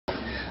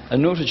I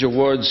noted your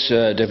words,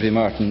 Deputy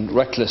Martin: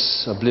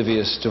 reckless,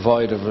 oblivious,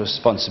 devoid of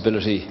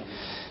responsibility,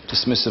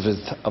 dismissive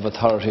of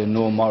authority and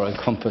no moral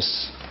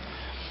compass.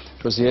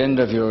 Towards the end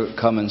of your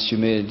comments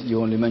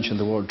you only mentioned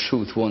the word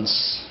truth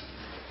once.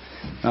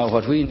 Now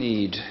what we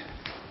need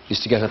is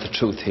to get at the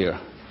truth here,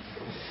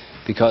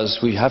 because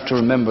we have to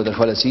remember that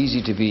while it's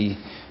easy to be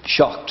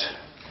shocked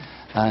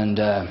and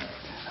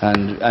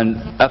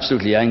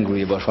absolutely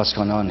angry about what's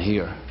going on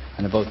here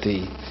and about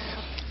the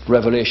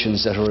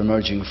revelations that are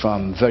emerging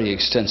from very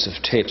extensive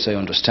tapes, I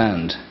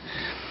understand,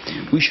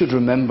 we should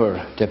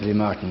remember, Deputy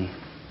Martin,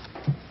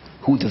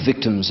 who the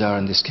victims are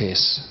in this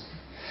case.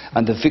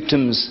 And the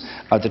victims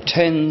are the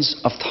tens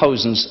of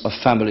thousands of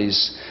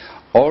families,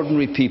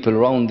 ordinary people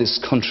around this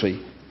country,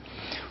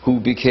 who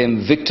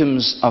became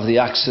victims of the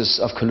axis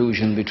of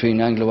collusion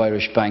between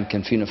Anglo-Irish Bank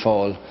and Fianna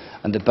Fáil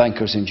and the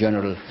bankers in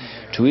general,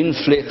 to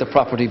inflate the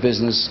property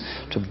business,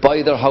 to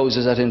buy their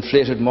houses at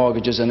inflated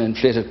mortgages and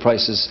inflated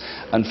prices,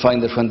 and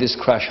find that when this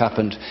crash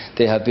happened,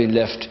 they have been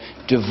left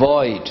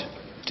devoid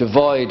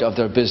of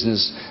their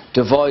business,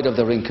 devoid of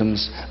their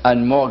incomes,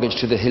 and mortgaged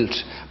to the hilt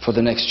for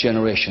the next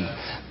generation.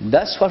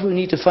 That's what we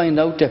need to find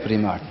out, Deputy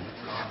Martin.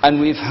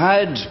 And we've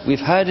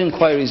had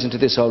inquiries into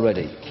this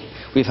already.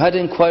 We've had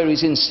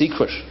inquiries in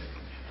secret.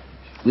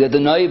 We had the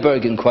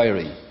Nyberg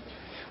inquiry,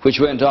 which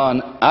went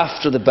on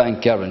after the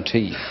bank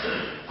guarantee,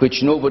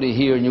 which nobody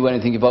here knew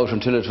anything about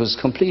until it was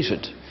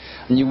completed.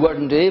 And you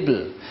weren't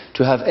able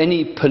to have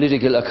any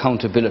political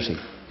accountability.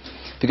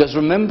 Because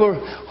remember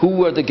who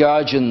were the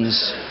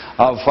guardians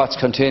of what's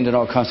contained in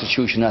our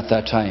Constitution at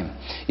that time.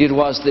 It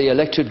was the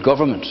elected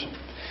government,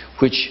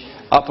 which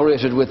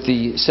operated with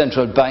the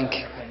central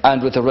bank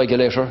and with the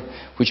regulator,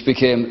 which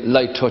became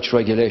light touch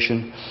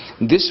regulation.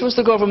 This was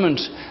the government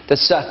that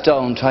sat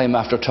down time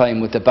after time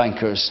with the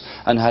bankers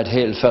and had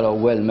hail fellow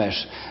well met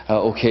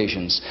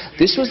occasions.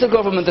 This was the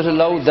government that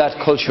allowed that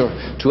culture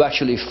to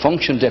actually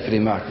function, Deputy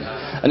Martin.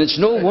 And it's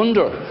no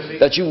wonder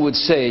that you would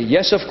say,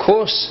 yes, of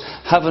course,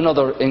 have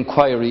another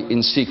inquiry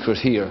in secret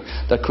here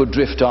that could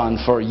drift on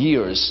for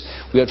years.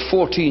 We had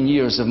 14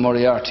 years of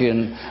Moriarty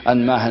and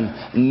Mahon.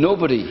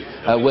 Nobody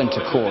went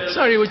to court.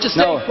 Sorry, we're just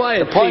staying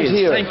quiet, the point please.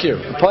 here, Thank you.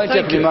 The point,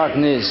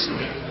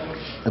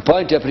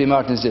 Deputy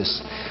Martin, is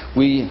this.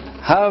 We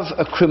have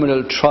a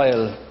criminal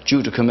trial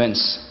due to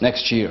commence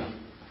next year.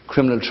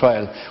 Criminal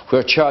trial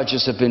where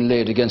charges have been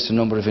laid against a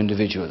number of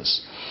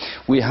individuals.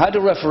 We had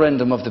a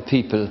referendum of the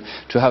people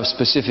to have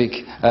specific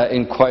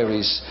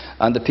inquiries,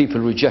 and the people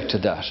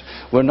rejected that.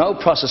 We're now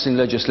processing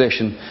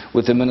legislation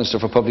with the Minister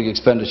for Public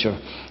Expenditure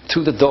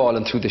through the Dáil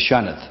and through the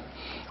Seanad.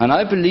 And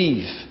I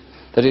believe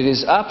that it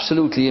is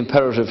absolutely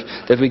imperative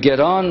that we get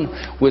on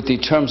with the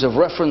terms of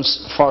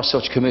reference for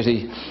such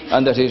committee,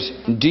 and that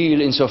it deal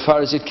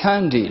insofar as it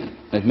can deal.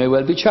 It may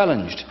well be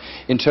challenged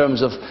in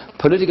terms of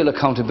political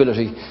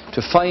accountability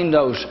to find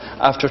out,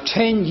 after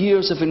 10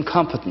 years of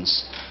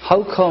incompetence,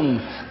 how come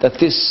that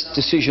this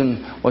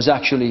decision was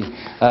actually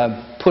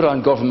put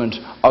on government,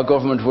 or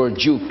government were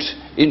duped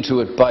into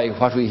it by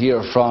what we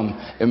hear from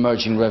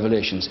emerging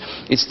revelations.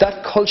 It's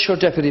that culture,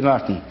 Deputy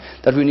Martin,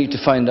 that we need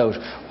to find out.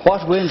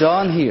 What went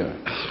on here?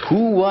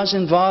 Who was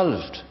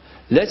involved?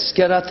 Let's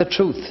get at the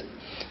truth.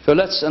 So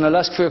and I'll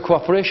ask for your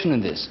cooperation in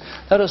this.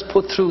 Let us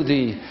put through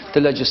the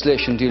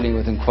legislation dealing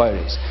with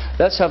inquiries.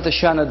 Let's have the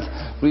Seanad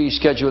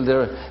reschedule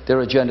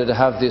their agenda to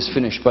have this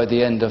finished by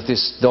the end of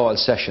this Dáil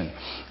session.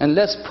 And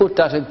let's put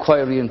that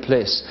inquiry in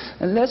place.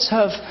 And let's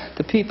have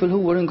the people who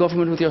were in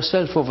government with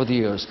yourself over the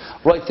years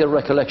write their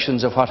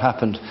recollections of what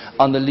happened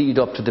on the lead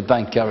up to the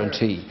bank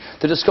guarantee,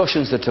 the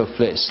discussions that took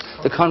place,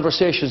 the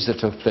conversations that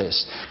took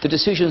place, the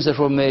decisions that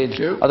were made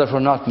or that were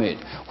not made.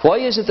 Why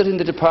is it that in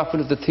the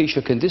Department of the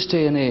Taoiseach in this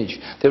day and age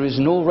there is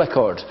no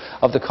record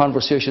of the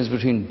conversations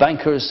between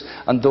bankers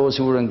and those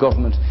who were in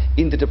government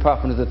in the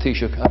Department of the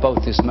Taoiseach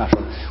about this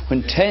matter,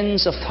 when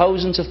tens of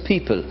thousands of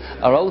people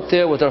are out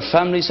there with their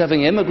families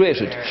having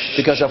emigrated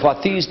because of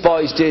what these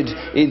boys did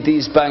in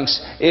these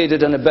banks,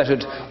 aided and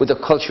abetted with a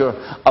culture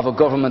of a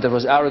government that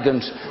was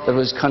arrogant, that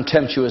was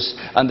contemptuous,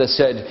 and that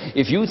said,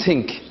 if you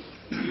think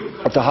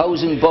that the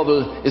housing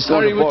bubble is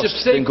going to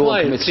burst, then go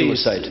and commit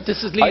suicide.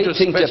 I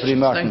think, Deputy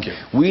Martin,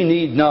 we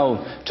need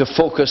now to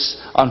focus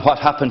on what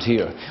happened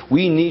here.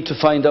 We need to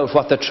find out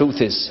what the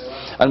truth is.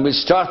 And we'll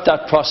start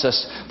that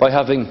process by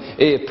having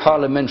a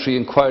parliamentary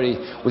inquiry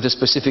with a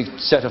specific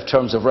set of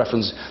terms of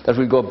reference that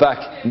will go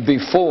back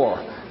before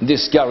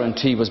this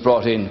guarantee was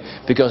brought in,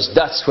 because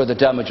that's where the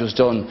damage was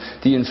done.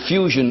 The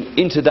infusion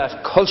into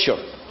that culture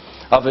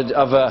of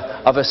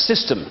a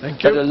system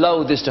that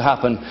allowed this to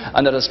happen,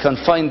 and that has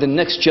confined the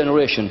next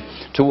generation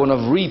to one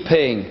of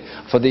repaying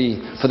for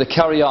the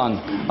carry-on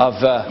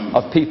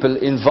of people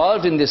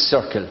involved in this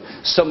circle,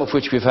 some of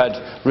which we've had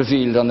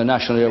revealed on the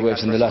national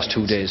airwaves in the last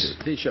 2 days.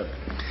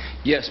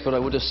 Yes, but I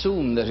would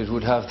assume that it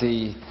would have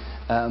the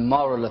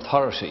moral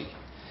authority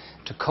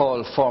to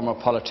call former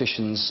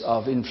politicians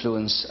of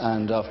influence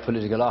and of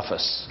political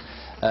office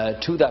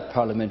to that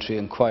parliamentary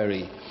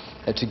inquiry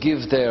to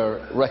give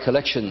their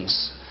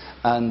recollections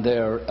and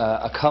their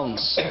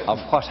accounts of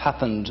what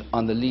happened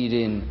on the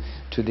lead-in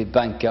to the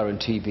bank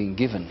guarantee being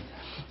given.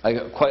 I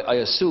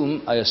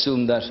assume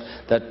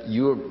that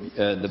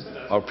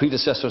our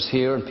predecessors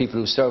here and people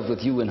who served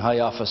with you in high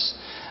office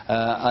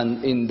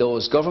and in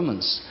those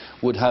governments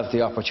would have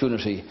the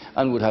opportunity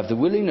and would have the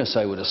willingness,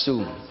 I would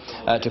assume,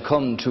 to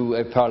come to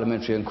a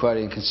parliamentary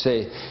inquiry and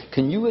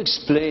can you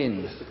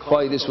explain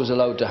why this was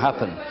allowed to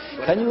happen?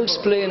 Can you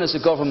explain as a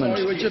government,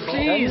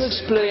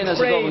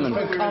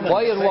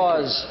 why it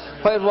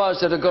was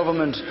that a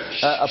government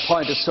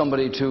appointed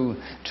somebody to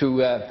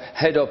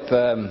head up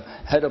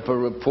a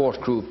report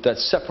group that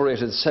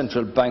separated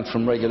central bank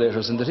from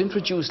regulators and that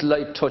introduced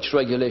light touch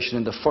regulation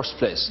in the first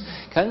place?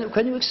 Can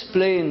you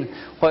explain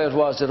why it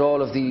was that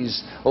all of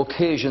these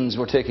occasions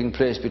were taking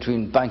place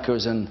between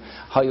bankers and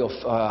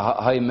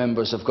high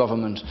members of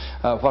government?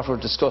 What were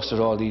discussed at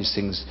all these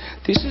things?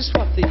 This is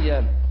what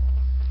the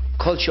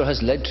culture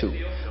has led to,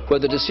 where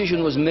the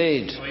decision was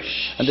made,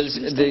 and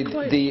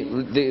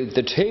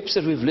the tapes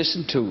that we've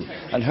listened to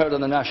and heard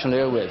on the national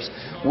airwaves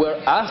were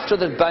after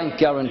the bank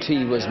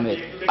guarantee was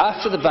made.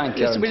 After the bank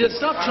guarantee. Listen, we just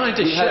stop trying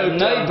to shout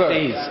down,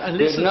 please, and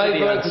listen to the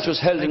Nyberg, which was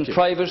held in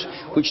private,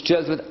 which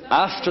dealt with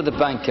after the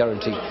bank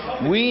guarantee.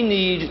 We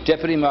need,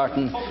 Deputy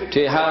Martin,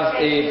 to have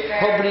a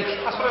public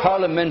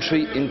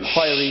parliamentary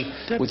inquiry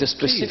with a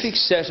specific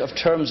set of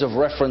terms of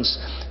reference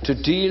to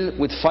deal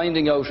with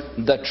finding out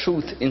the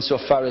truth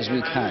insofar as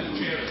we can.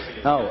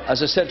 Now,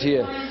 as I said to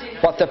you,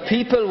 what the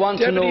people want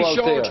to know out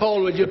there,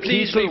 the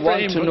people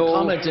want to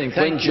know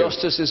when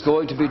justice is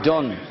going to be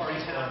done.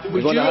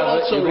 We're going to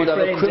have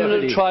a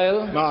criminal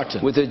trial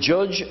with a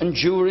judge and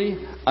jury,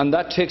 and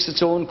that takes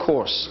its own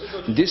course.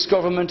 This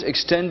government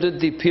extended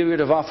the period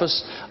of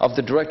office of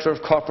the Director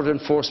of Corporate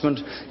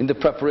Enforcement in the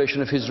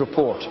preparation of his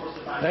report.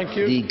 Thank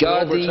you. The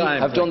Gardaí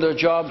have done their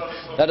job.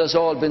 That has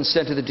all been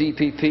sent to the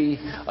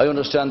DPP. I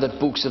understand that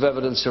books of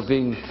evidence are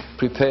being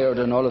prepared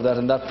and all of that,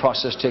 and that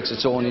process takes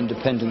its own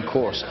independent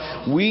course.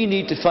 We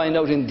need to find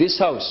out in this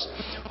House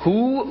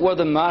who were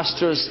the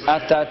masters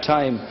at that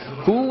time,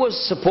 who was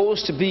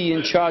supposed to be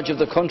in charge of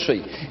the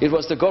country. It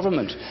was the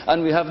government,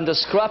 and we haven't a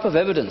scrap of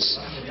evidence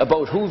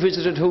about who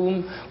visited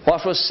whom,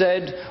 what was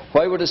said,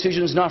 why were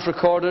decisions not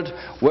recorded,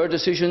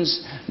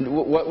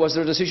 was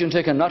there a decision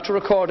taken not to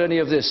record any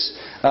of this,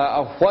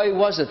 why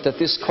was it that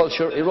this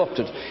culture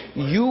erupted.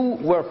 You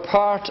were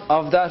part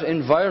of that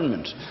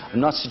environment.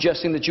 I'm not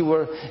suggesting that you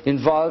were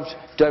involved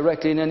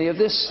directly in any of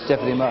this,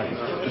 Deputy Martin,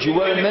 but you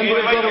were a member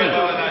of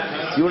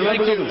government. You were a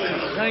member of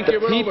government.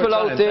 The people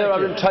out there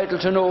are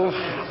entitled to know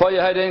why you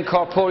had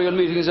incorporeal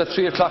meetings at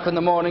 3 o'clock in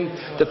the morning.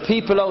 The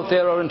people out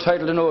there are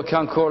entitled to know,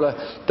 Councillor,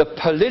 the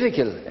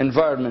political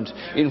environment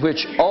in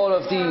which all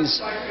of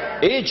these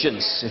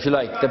agents, if you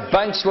like, the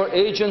banks were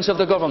agents of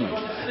the government,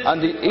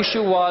 and the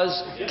issue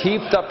was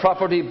keep that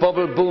property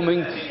bubble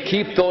booming,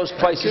 keep those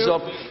prices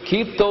up,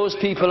 keep those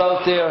people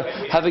out there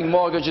having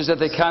mortgages that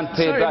they can't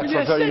pay back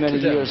for very many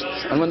years.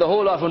 And when the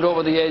whole lot went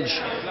over the edge,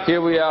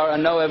 here we are,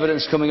 and now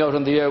evidence coming out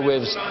on the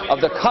airwaves of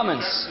the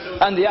comments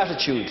and the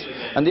attitude,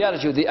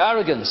 the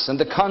arrogance and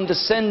the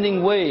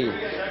condescending way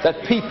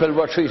that people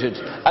were treated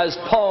as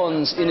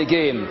pawns in a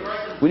game.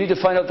 We need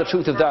to find out the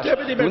truth of that.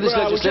 When this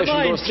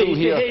legislation goes through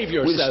here,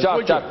 we'll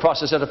start that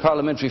process at a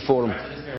parliamentary forum.